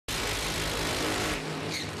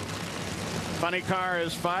Funny car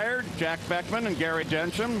is fired. Jack Beckman and Gary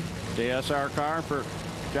Densham. DSR car for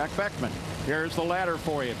Jack Beckman. Here's the ladder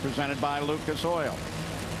for you, presented by Lucas Oil.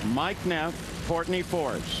 Mike Neff, Courtney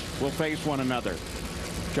Force will face one another.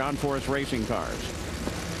 John Force Racing Cars.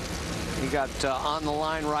 You got on the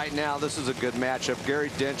line right now. This is a good matchup.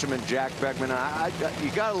 Gary Densham and Jack Beckman.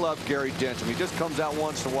 You got to love Gary Densham. He just comes out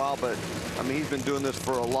once in a while, but I mean, he's been doing this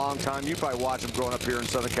for a long time. You probably watch him growing up here in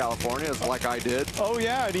Southern California, like I did. Oh,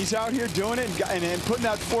 yeah, and he's out here doing it and putting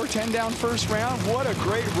that 410 down first round. What a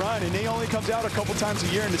great run, and he only comes out a couple times a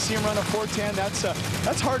year, and to see him run a 410,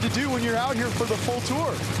 that's hard to do when you're out here for the full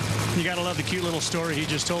tour. You got to love the cute little story he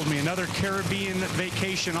just told me. Another Caribbean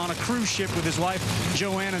vacation on a cruise ship with his wife,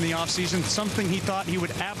 Joanne, in the off-season. Something he thought he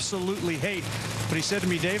would absolutely hate. But he said to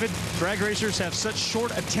me, David, drag racers have such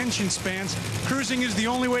short attention spans. Cruising is the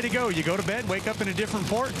only way to go. You go to bed, wake up in a different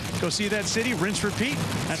port, go see that city, rinse, repeat.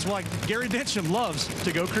 That's why Gary Densham loves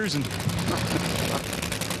to go cruising.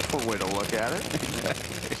 One way to look at it.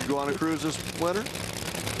 Did you go on a cruise this winter?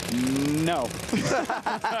 No.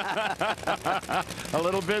 A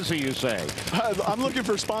little busy, you say. I'm looking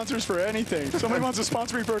for sponsors for anything. If somebody wants to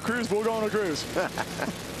sponsor me for a cruise, we'll go on a cruise.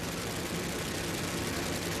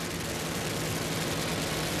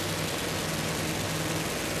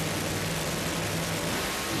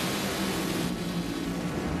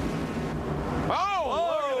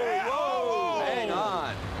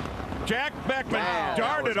 Jack Beckman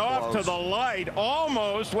darted off to the light,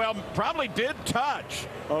 almost, well, probably did touch.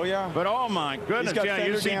 Oh, yeah. But, oh, my goodness, yeah,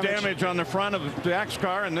 you see damage on the front of Jack's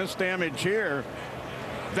car and this damage here.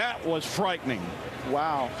 That was frightening.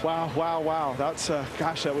 Wow, wow, wow, wow. That's,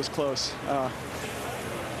 gosh, that was close.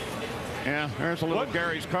 Yeah, there's a little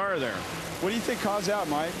Gary's car there. What do you think caused that,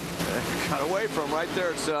 Mike? Got away from right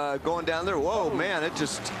there. It's going down there. Whoa, man, it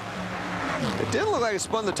didn't look like it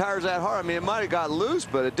spun the tires that hard. I mean, it might have got loose,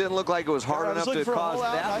 but it didn't look like it was hard enough to cause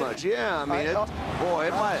that much. Yeah, I mean, boy,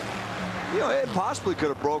 it might, you know, it possibly could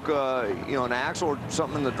have broke, you know, an axle or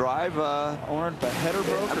something in the drive. Or the header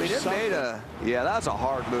broke. I mean, it made yeah, that's a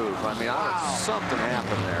hard move. I mean, something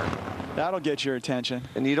happened there. That'll get your attention.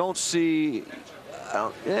 And you don't see.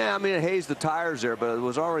 Yeah, I mean, it hazed the tires there, but it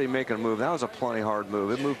was already making a move. That was a plenty hard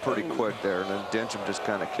move. It moved pretty quick there, and then Densham just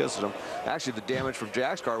kind of kissed him. Actually, the damage from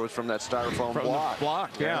Jack's car was from that styrofoam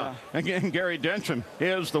block. Yeah. Again, Gary Densham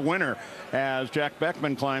is the winner as Jack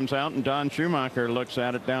Beckman climbs out and Don Schumacher looks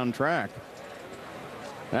at it down track.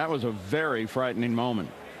 That was a very frightening moment.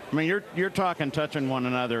 I mean, you're talking touching one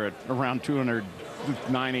another at around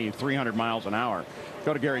 290, 300 miles an hour.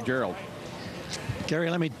 Go to Gary Gerald. Gary,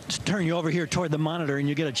 let me turn you over here toward the monitor, and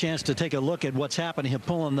you get a chance to take a look at what's happening. He's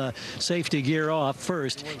pulling the safety gear off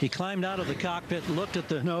first. He climbed out of the cockpit, looked at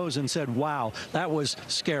the nose, and said, wow, that was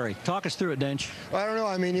scary. Talk us through it, Dench. I don't know.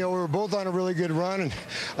 I mean, you know, we were both on a really good run, and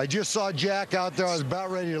I just saw Jack out there. I was about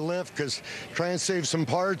ready to lift because try and save some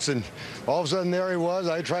parts, and all of a sudden there he was.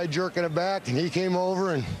 I tried jerking it back, and he came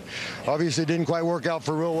over, and obviously didn't quite work out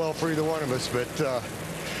for real well for either one of us, but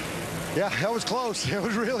yeah, that was close. It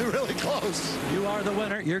was really, really close. You are the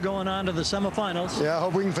winner. You're going on to the semifinals. Yeah, I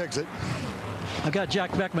hope we can fix it. I've got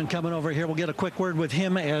Jack Beckman coming over here. We'll get a quick word with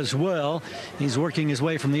him as well. He's working his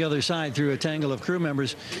way from the other side through a tangle of crew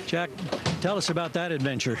members. Jack, tell us about that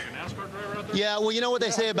adventure. Yeah, well, you know what they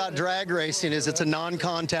say about drag racing is it's a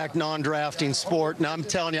non-contact, non-drafting sport, and I'm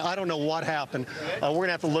telling you, I don't know what happened. We're going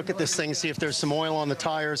to have to look at this thing, see if there's some oil on the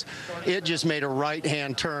tires. It just made a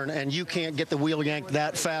right-hand turn, and you can't get the wheel yanked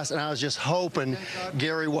that fast, and I was just hoping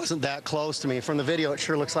Gary wasn't that close to me. From the video, it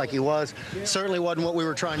sure looks like he was. Certainly wasn't what we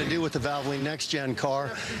were trying to do with the Valvoline next-gen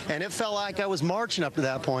car, and it felt like I was marching up to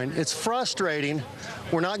that point. It's frustrating.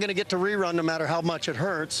 We're not going to get to rerun no matter how much it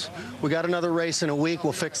hurts. We got another race in a week.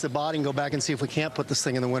 We'll fix the body and go back and see if we can't put this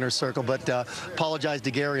thing in the winner's circle, but apologize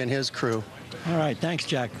to Gary and his crew. All right, thanks,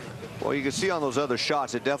 Jack. Well, you can see on those other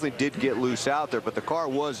shots, it definitely did get loose out there, but the car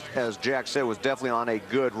was, as Jack said, was definitely on a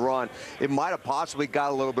good run. It might have possibly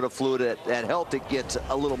got a little bit of fluid that helped it get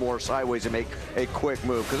a little more sideways and make a quick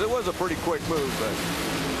move, because it was a pretty quick move,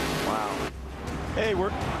 but wow. Hey, we're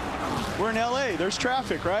in LA. There's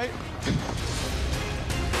traffic, right?